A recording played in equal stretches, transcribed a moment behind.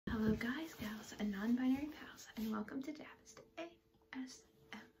Hello guys, gals, and non-binary pals, and welcome to Davis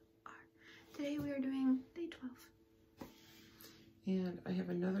ASMR. Today we are doing day 12. And I have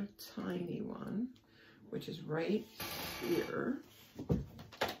another tiny one, which is right here.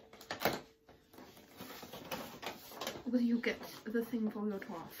 Will you get the thing for your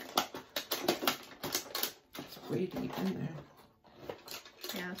 12? It's way deep in there.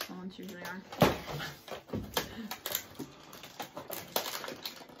 Yeah, that's what ones usually are.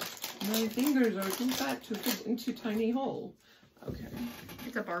 My fingers are too fat to fit into tiny hole. Okay.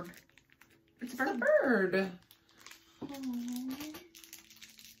 It's a barb. It's a It's bird. a bird. It's a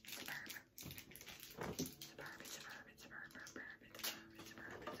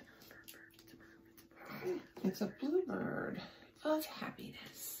bird. It's a bluebird of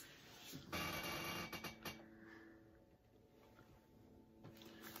happiness.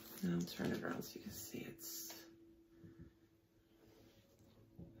 Now I'll turn it around so you can see it's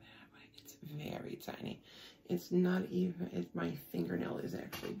very tiny. It's not even, my fingernail is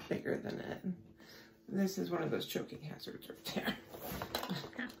actually bigger than it. This is one of those choking hazards right there.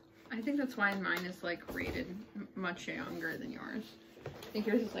 Yeah. I think that's why mine is like rated much younger than yours. I think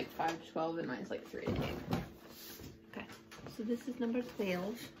yours is like 5 to 12 and mine's like 3 to 8. Okay, so this is number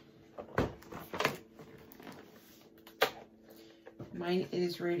 12. Mine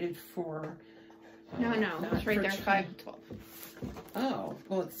is rated for... No, it's right there, 5 to 12. Oh,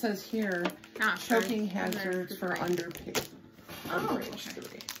 well it says here, Ah, choking hazards for underage 3.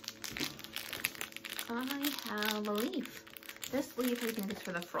 I have a leaf. This leaf I think is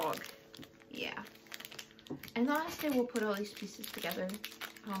for the frog. Yeah. And the last day we'll put all these pieces together.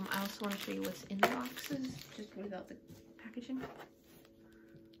 I also want to show you what's in the boxes, just without the packaging.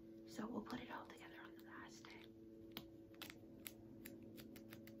 So we'll put it all together on the last day.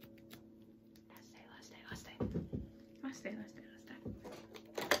 Last day.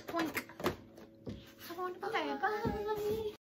 Point. Have a wonderful day. Bye.